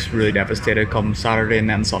I was really devastated come Saturday, and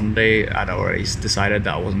then Sunday I'd already decided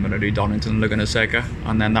that I wasn't going to do Donington and Laguna Seca.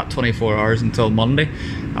 And then that 24 hours until Monday,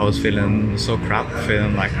 I was feeling so crap,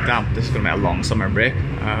 feeling like, damn, this is going to be a long summer break.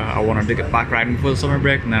 I wanted to get back riding before the summer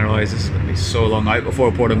break, and then I realised this is going to be so long out before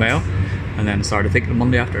Portimao. And then started thinking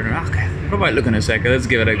Monday afternoon, okay, what about Laguna Seca? Let's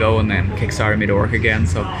give it a go, and then kickstarted me to work again.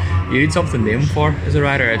 So you need something to aim for as a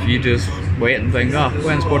rider. If you just wait and think,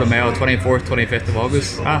 when's Portimao, 24th, 25th of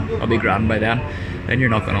August, I'll be grand by then you're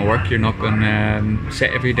not going to work. You're not going to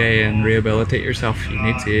sit every day and rehabilitate yourself. You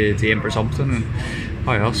need to aim for something. And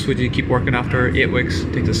how else would you keep working after 8 weeks?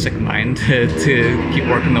 It takes a sick mind to keep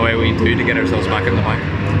working the way we do to get ourselves back in the bike.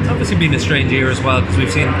 It's obviously been a strange year as well, because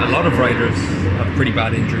we've seen a lot of riders have pretty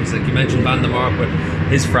bad injuries. Like you mentioned Van der Mark with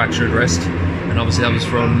his fractured wrist, and obviously that was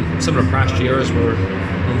from some of the past years where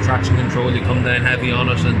no traction control, you come down heavy on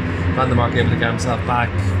it, and Van der Mark able to get himself back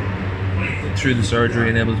through the surgery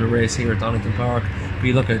and able to race here at Donington Park. But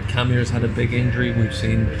you look at Camir's had a big injury. We've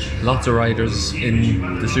seen lots of riders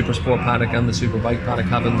in the Super Sport paddock and the Superbike paddock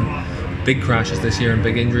having big crashes this year and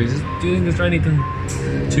big injuries. Do you think is there anything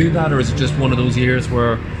to that, or is it just one of those years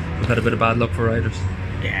where we've had a bit of bad luck for riders?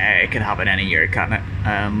 Yeah, it can happen any year, can't it?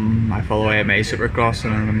 I follow AMA Supercross,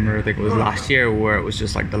 and I remember, I think it was last year, where it was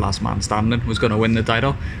just like the last man standing was going to win the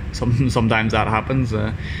title. Sometimes that happens.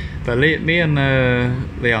 But me and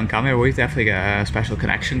Leon Camir, we definitely get a special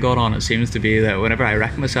connection going on. It seems to be that whenever I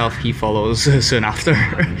wreck myself, he follows soon after.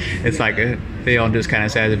 It's like Leon just kind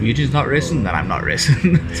of says, if Eugene's not racing, then I'm not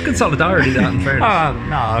racing. It's good solidarity, that, in fairness.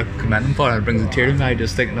 No, I commend him for it. It brings a tear to me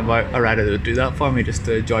just thinking about a rider that would do that for me, just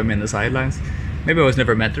to join me in the sidelines. Maybe I was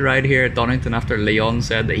never meant to ride here at Donington. After Leon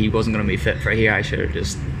said that he wasn't going to be fit for here, I should have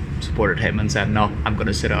just supported him and said, no, I'm going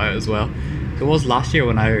to sit out as well. So it was last year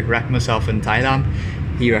when I wrecked myself in Thailand.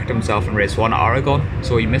 He wrecked himself in race 1 at Aragon,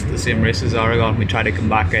 so he missed the same race as Aragon. We tried to come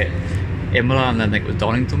back at Imola, and then I think it was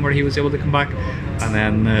Donington where he was able to come back. And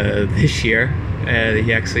then this year,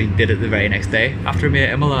 he actually did it the very next day. After me at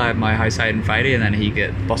Imola, I had my high side on Friday, and then he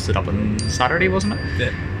get busted up on Saturday, wasn't it?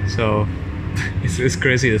 Yeah. So it's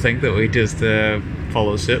crazy to think that we just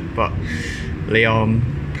follow suit. But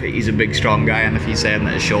Leon, he's a big strong guy, and if he's saying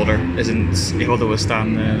that his shoulder isn't able to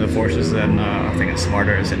withstand the forces, then I think it's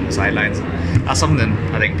smarter to sit in the sidelines. That's something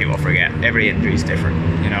I think people forget. Every injury is different.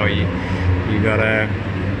 You know, you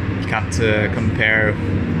can't compare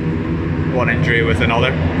one injury with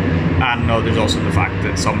another. And there's also the fact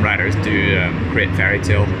that some riders do create fairy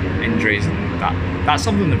tale injuries, and that's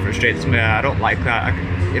something that frustrates me. I don't like that.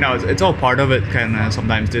 It's all part of it. Kind of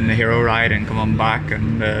sometimes doing the hero ride and coming back,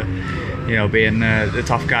 and being the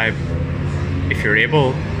tough guy. If you're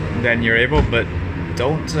able, then you're able, but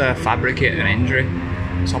don't fabricate an injury.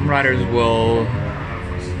 Some riders will.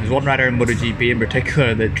 There's one rider in MotoGP in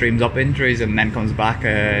particular that dreams up injuries and then comes back,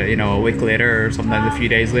 a week later or sometimes a few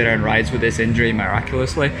days later and rides with this injury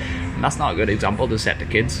miraculously. And that's not a good example to set to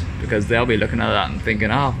kids, because they'll be looking at that and thinking,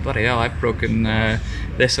 oh, bloody hell, I've broken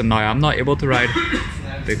this and now I'm not able to ride,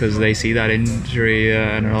 because they see that injury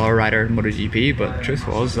in another rider in MotoGP. But the truth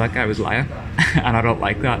was, that guy was lying, and I don't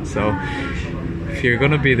like that. So if you're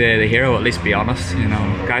going to be the hero, at least be honest.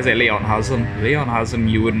 Guys like Leon Haslam,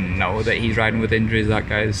 you wouldn't know that he's riding with injuries. That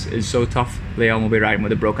guy is so tough. Leon will be riding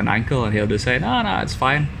with a broken ankle, and he'll just say, no, it's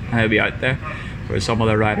fine, and he'll be out there. Whereas some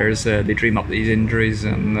other riders, they dream up these injuries,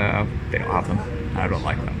 and they don't have them. I don't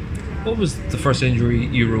like them. What was the first injury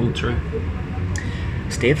you rode through?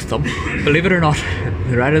 Staved thumb. Believe it or not,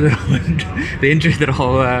 the rider the injury that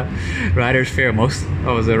all riders fear most.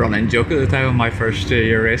 That was a running joke at the time of my first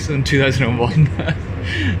year race in 2001.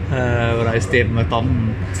 When I staved my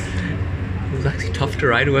thumb. It was actually tough to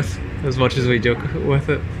ride with, as much as we joke with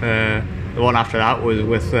it. The one after that was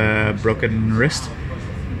with broken wrist,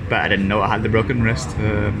 but I didn't know I had the broken wrist.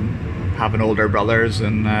 Having older brothers,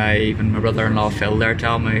 and even my brother-in-law Phil there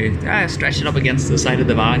telling me, stretch it up against the side of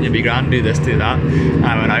the van, you'll be grand, do this, do that. And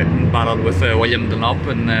I went out and battled with William Dunlop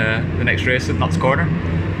in the next race at Nuts Corner,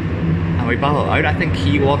 and we battled out. I think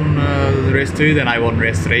he won the race 2, then I won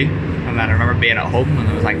race 3, and then I remember being at home and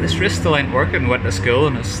I was like, this wrist still ain't working. Went to school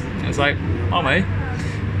and it's like, oh my,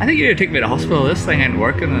 I think you need to take me to hospital, this thing ain't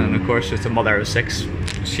working. And of course, just a mother of 6,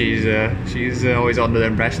 she's always under the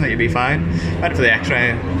impression that you'll be fine. Went for the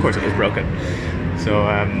x-ray, of course it was broken. So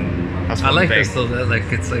that's one I like thing. this though, that,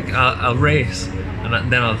 like, it's like I'll race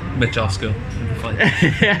and then I'll mitch off school. It'll be fine.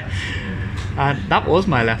 Yeah. And that was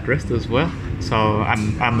my left wrist as well. So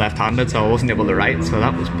I'm left-handed, so I wasn't able to write. So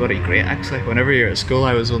that was bloody great actually. Whenever you're at school,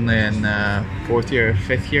 I was only in 4th year,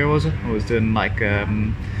 5th year was it? I was doing like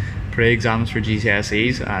pre-exams for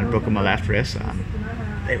GCSEs, and I'd broken my left wrist, and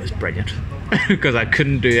it was brilliant because I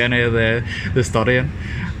couldn't do any of the studying.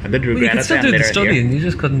 I did regret You could it still then do the later in the year. studying, you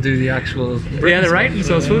just couldn't do the actual Yeah, the writing.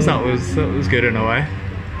 So I suppose that was good in a way.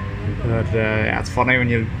 But yeah, it's funny when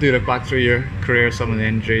you do look back through your career, some of the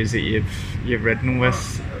injuries that you've ridden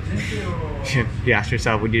with. You ask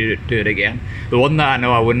yourself, would you do it again? The one that I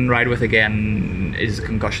know I wouldn't ride with again is the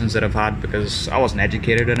concussions that I've had, because I wasn't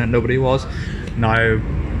educated in it, nobody was. Now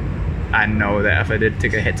I know that if I did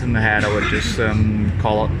take a hit in the head, I would just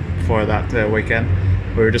call it for that weekend.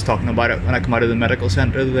 We were just talking about it when I come out of the medical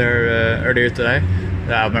centre there earlier today.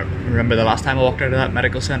 I remember the last time I walked out of that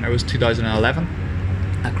medical centre was 2011.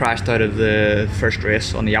 I crashed out of the first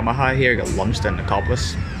race on the Yamaha here, got lunged into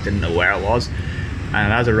Coppice, didn't know where it was.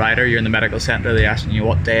 And as a rider, you're in the medical centre, they're asking you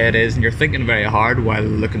what day it is, and you're thinking very hard while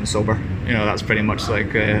looking sober. You know, that's pretty much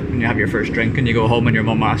like when you have your first drink and you go home and your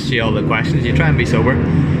mum asks you all the questions, you try and be sober.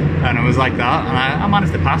 And it was like that, and I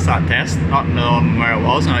managed to pass that test, not knowing where it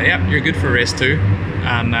was. And I, yep, you're good for race 2.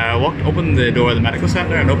 And I opened the door of the medical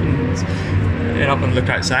centre and opened it up and looked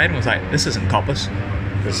outside and was like, this isn't Coppice.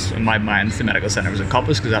 Because in my mind, the medical centre was in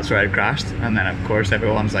Coppice because that's where I'd crashed. And then, of course,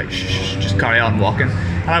 everyone's like, shh, just carry on walking.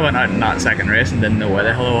 And I went out in that second race and didn't know where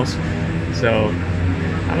the hell I was. So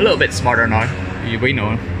I'm a little bit smarter now. We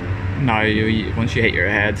know now, once you hit your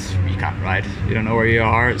head, you can't ride. You don't know where you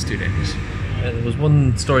are, it's too dangerous. There was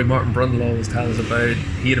one story Martin Brundle always tells about.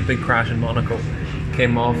 He had a big crash in Monaco,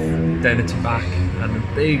 came off down its back, and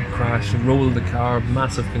a big crash, rolled the car,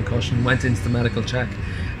 massive concussion, went into the medical check.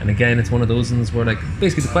 And again, it's one of those ones where, like,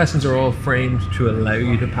 basically the questions are all framed to allow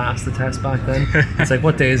you to pass the test back then. It's like,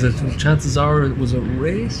 what day is it? Chances are it was a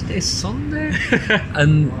race day, Sunday.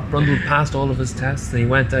 And Brundle passed all of his tests, and he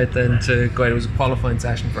went out then to go out. It was a qualifying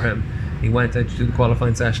session for him. He went out to do the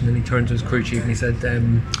qualifying session, and he turned to his crew chief and he said,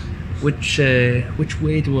 which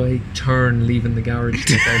way do I turn leaving the garage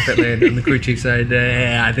to get down pit lane? And the crew chief said,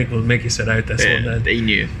 I think we'll make you sit out this one then. They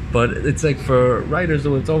knew. But it's like, for riders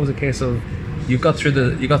though, it's always a case of you got through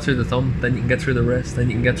the thumb, then you can get through the wrist, then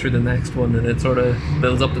you can get through the next one, and it sort of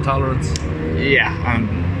builds up the tolerance. Yeah,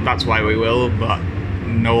 and that's why we will. But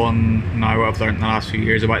no one, now what I've learned in the last few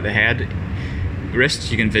years about the head,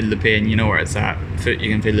 wrist, you can feel the pain, you know where it's at. Foot,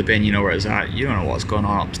 you can feel the pain, you know where it's at. You don't know what's going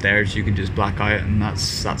on upstairs, you can just black out, and that's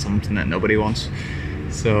something that nobody wants.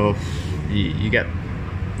 So you get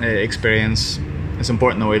experience. It's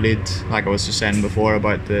important that we lead, like I was just saying before,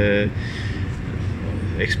 about the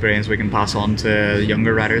experience we can pass on to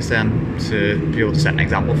younger riders then, to be able to set an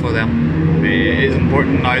example for them. It is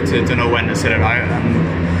important now to know when to sit it out,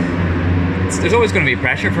 and there's always going to be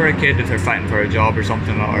pressure for a kid if they're fighting for a job or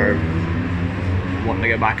something, or wanting to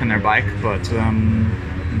get back on their bike, but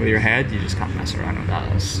with your head, you just can't mess around with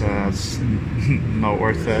that. It's not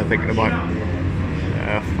worth thinking about.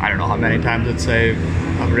 I don't know how many times I'd say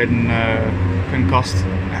I've ridden concussed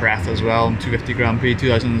Jerez as well, 250 Grand Prix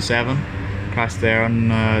 2007. Crashed there on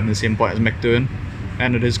the same point as Mick Doohan.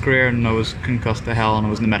 Ended his career, and I was concussed to hell, and I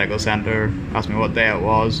was in the medical centre. Asked me what day it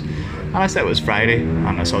was, and I said it was Friday,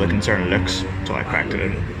 and I saw the concerned looks, so I corrected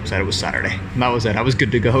it and said it was Saturday. And that was it. I was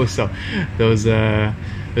good to go. So those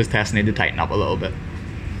tests need to tighten up a little bit.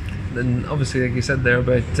 Then obviously, like you said there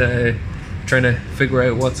about trying to figure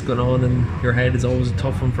out what's going on in your head is always a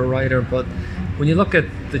tough one for a rider. But when you look at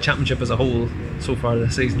the championship as a whole so far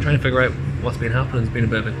this season, trying to figure out what's been happening has been a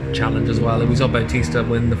bit of a challenge as well. And we saw Bautista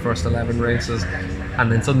win the first 11 races,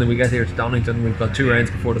 and then suddenly we get here to Donington. We've got 2 rounds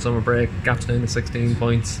before the summer break, gaps down to 16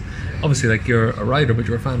 points. Obviously, like, you're a rider, but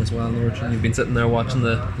you're a fan as well, Norwich, and you've been sitting there watching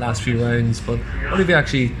the last few rounds. But what have you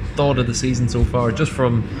actually thought of the season so far, just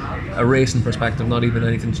from a racing perspective, not even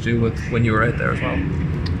anything to do with when you were out there as well?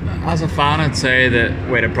 As a fan, I'd say that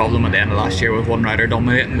we had a problem at the end of last year with one rider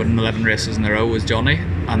dominating, winning 11 races in a row, was Johnny.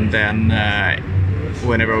 And then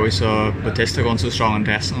whenever we saw Bautista going so strong in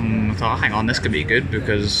testing, I thought, hang on, this could be good,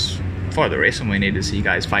 because for the racing we need to see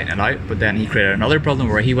guys fighting it out. But then he created another problem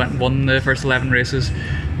where he went and won the first 11 races.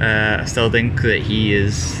 I still think that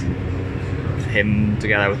him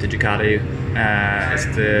together with the Ducati is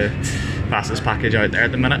the fastest package out there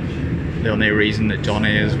at the minute. The only reason that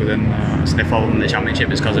Johnny is within a sniff of him in the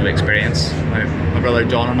championship is because of experience. My brother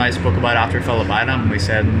John and I spoke about it after Phillip Island, and we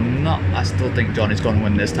said, no, I still think Johnny's going to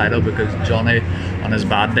win this title, because Johnny on his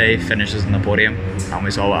bad day finishes in the podium, and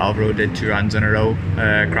we saw what Alvaro did 2 rounds in a row,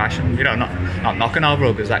 crashing. You know, not knocking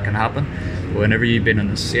Alvaro, because that can happen, but whenever you've been on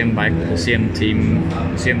the same bike, the same team,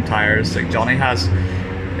 the same tyres like Johnny has,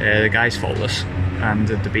 the guy's faultless, and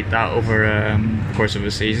to beat that over the course of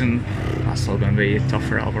a season, that's still going to be tough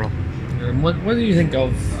for Alvaro. What do you think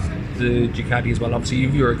of the Ducati as well? Obviously,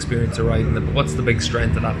 you've your experience of riding it, but what's the big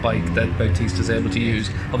strength of that bike that Bautista's able to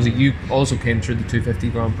use? Obviously, you also came through the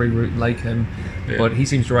 250 Grand Prix route like him, yeah, but he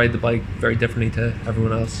seems to ride the bike very differently to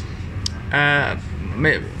everyone else.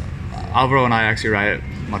 Alvaro and I actually ride it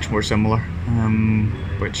much more similar,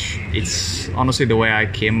 which it's honestly the way I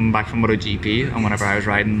came back from MotoGP, and whenever I was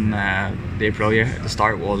riding the Aprilia at the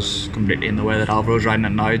start was completely in the way that Alvaro's riding it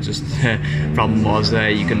now. Just problem was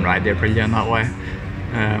you can ride the Aprilia in that way,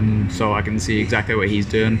 so I can see exactly what he's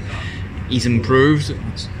doing. He's improved, it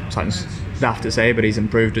sounds daft to say, but he's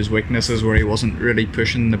improved his weaknesses where he wasn't really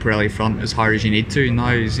pushing the Pirelli front as hard as you need to.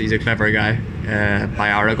 Now he's a clever guy. By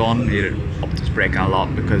Aragon he upped his braking a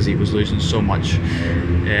lot because he was losing so much.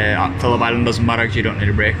 Phillip Island doesn't matter because you don't need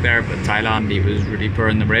a brake there, but Thailand he was really poor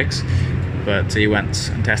in the brakes. But he went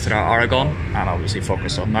and tested out Aragon and obviously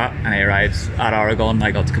focused on that, and he rides at Aragon. I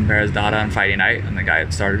got to compare his data on Friday night, and the guy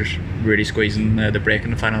had started really squeezing the braking,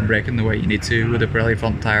 the final braking, the way you need to with a Pirelli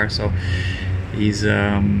front tyre. So he's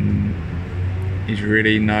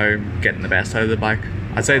really now getting the best out of the bike.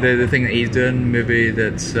 I'd say the thing that he's doing maybe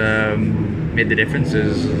that's made the difference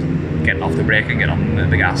is getting off the brake and getting on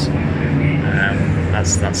the gas.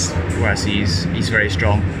 That's where I see he's very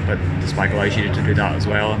strong, but this bike allows you to do that as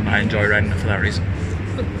well, and I enjoy riding it for that reason.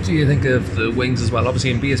 What do you think of the wings as well? Obviously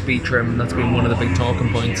in BSB trim, that's been one of the big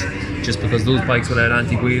talking points, just because those bikes without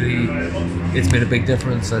anti-wheelie, it's made a big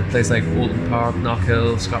difference at places like Oulton Park,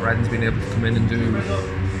 Knockhill. Scott Redden's been able to come in and do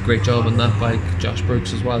a great job on that bike, Josh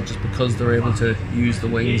Brooks as well, just because they're able to use the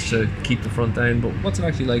wings to keep the front down. But what's it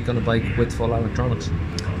actually like on a bike with full electronics?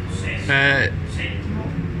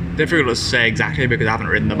 Difficult to say exactly because I haven't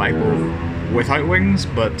ridden the bike without wings,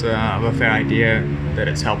 but I have a fair idea that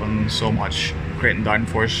it's helping so much creating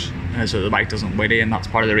downforce so the bike doesn't wheelie, and that's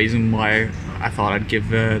part of the reason why I thought I'd give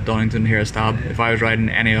Donington here a stab. If I was riding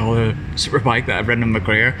any other super bike that I've ridden in my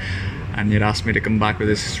career and you'd asked me to come back with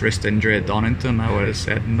this wrist injury at Donington, I would have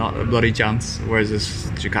said not a bloody chance. Whereas this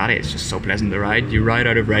Ducati, it's just so pleasant to ride. You ride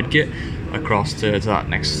out of Redgate across to that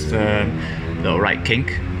next little right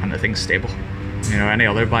kink and the thing's stable. You know, any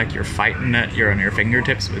other bike you're fighting it, you're on your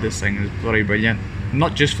fingertips, but this thing is bloody brilliant.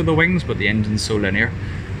 Not just for the wings, but the engine's so linear.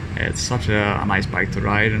 It's such a nice bike to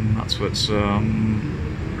ride, and that's what's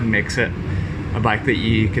makes it a bike that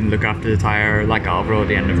you can look after the tyre, like Alvaro at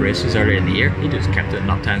the end of races earlier in the year. He just kept it in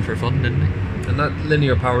Uptown for fun, didn't he? And that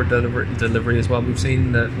linear power delivery as well. We've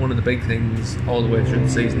seen that one of the big things all the way through the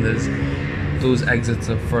season is those exits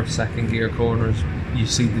of first, second gear corners. You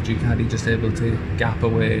see the Ducati just able to gap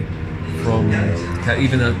away from,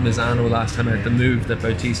 even at Misano last time out, the move that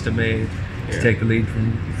Bautista made to take the lead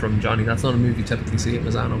from Johnny. That's not a move you typically see at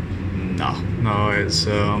Misano. No, it's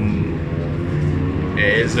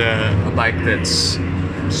it is a bike that's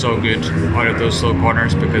so good out of those slow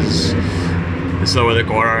corners, because the slower the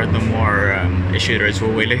corner, the more issue there is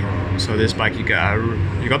with wheelie. So this bike, you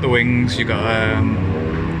got the wings, you got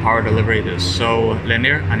power delivery that's so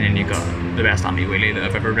linear, and then you got the best anti-wheelie that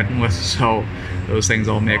I've ever ridden with. So those things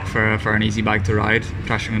all make for an easy bike to ride.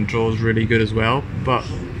 Traction control is really good as well, but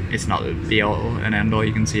it's not the be all and end all.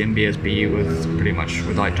 You can see in BSB with pretty much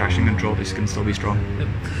without traction control, this can still be strong.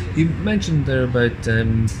 You mentioned there about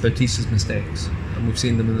Bautista's mistakes. and we've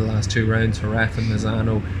seen them in the last 2 rounds. Jerez and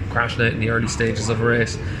Lozano crashing out in the early stages of a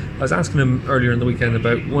race. I was asking him earlier in the weekend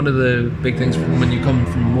about one of the big things from when you come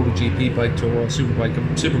from a MotoGP bike to a World Superbike. A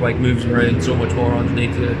Superbike moves around so much more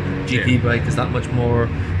underneath the GP bike, is that much more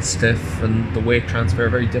stiff, and the weight transfer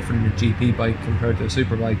very different in a GP bike compared to a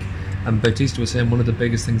Superbike. And Bautista was saying one of the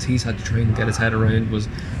biggest things he's had to try and get his head around was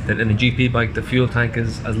that in a GP bike the fuel tank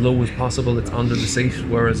is as low as possible, it's under the seat,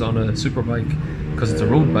 whereas on a Superbike, because it's a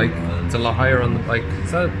road bike, it's a lot higher on the bike.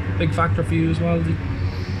 Is that a big factor for you as well?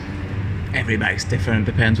 Every bike's different,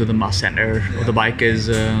 depends what the mass centre of the bike is.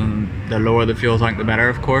 The lower the fuel tank the better,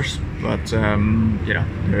 of course, but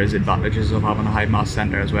there is advantages of having a high mass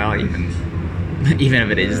centre as well, even if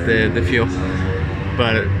it is the fuel.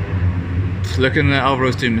 But looking at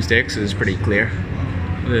Alvaro's 2 mistakes is pretty clear.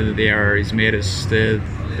 The error he's made is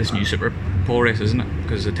this new Super Pole race, isn't it?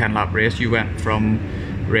 Because the 10-lap race, you went from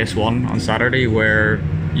race 1 on Saturday where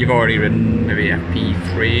you've already ridden maybe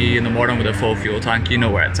FP3 in the morning with a full fuel tank, you know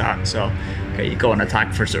where it's at. So okay, you go on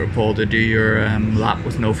attack for Super Pole to do your lap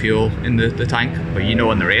with no fuel in the tank, but you know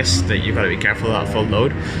in the race that you've got to be careful of that full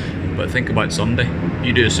load. But think about Sunday,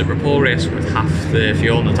 you do a Super Pole race with half the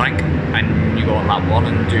fuel in the tank, and you go on lap 1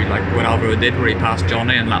 and do like what Alvaro did where he passed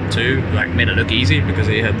Johnny in lap 2, like made it look easy because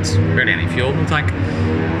he had barely any fuel in the tank,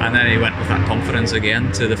 and then he went with that confidence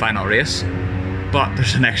again to the final race. But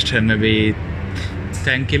there's an extra maybe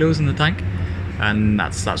 10 kilos in the tank, and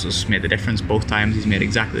that's what's made the difference. Both times he's made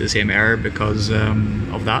exactly the same error because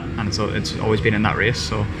of that, and so it's always been in that race.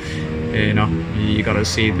 So you got to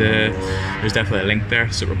see there's definitely a link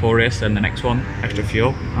there. Super Pole race, then the next one, extra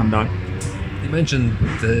fuel, and down. You mentioned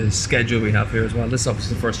the schedule we have here as well. This is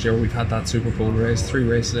obviously the first year we've had that Super Pole race, 3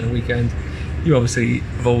 races in a weekend. You obviously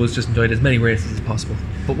have always just enjoyed as many races as possible,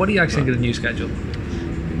 but what do you actually think of the new schedule?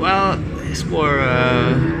 Well, it's more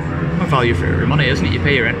value for your money, isn't it? You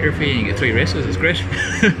pay your entry fee and you get 3 races. It's great.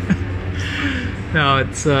 No,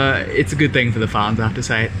 it's a good thing for the fans, I have to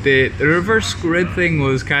say. The reverse grid thing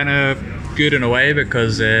was kind of good in a way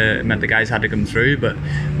because it meant the guys had to come through, but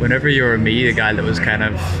whenever you were me, the guy that was kind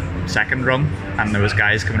of second rung, and there was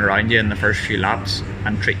guys coming around you in the first few laps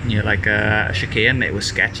and treating you like a chicane, it was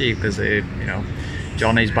sketchy because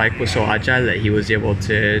Johnny's bike was so agile that he was able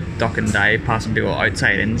to duck and dive, passing people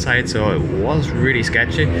outside, inside, so it was really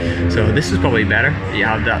sketchy. So this is probably better. You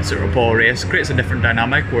have that Super Pole race, creates a different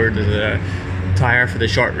dynamic where there's a tyre for the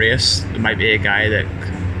short race. There might be a guy that,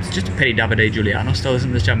 it's just a pity Davide Giuliano still isn't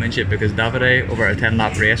in this championship, because Davide over a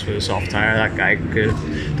 10-lap race with a soft tyre, that guy could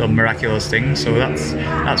have done miraculous things. So that's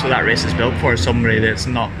what that race is built for, somebody that's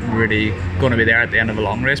not really going to be there at the end of a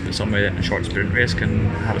long race, but somebody that in a short sprint race can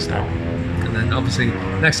have a stab. And then obviously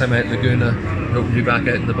next time out Laguna, we'll be back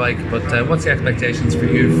out in the bike, but what's the expectations for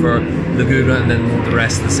you for Laguna and then the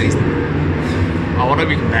rest of the season? I want to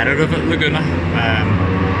be competitive at Laguna.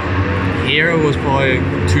 Here was probably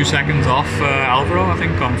 2 seconds off Alvaro, I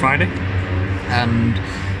think, on Friday, and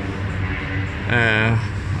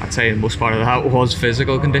I'd say most part of that was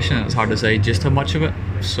physical condition. It's hard to say just how much of it.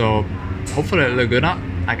 So hopefully at Laguna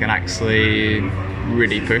I can actually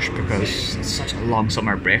really push, because it's such a long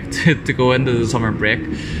summer break to go into the summer break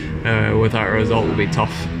without a result will be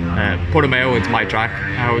tough. Portimao, it's my track.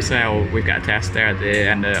 I always say we've got a test there at the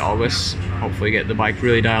end of August. Hopefully get the bike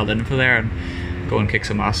really dialed in for there and go and kick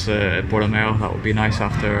some ass at Portimao. That would be nice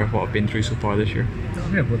after what I've been through so far this year.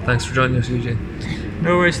 Okay, well thanks for joining us, Eugene.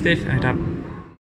 No worries, Steve. Anytime.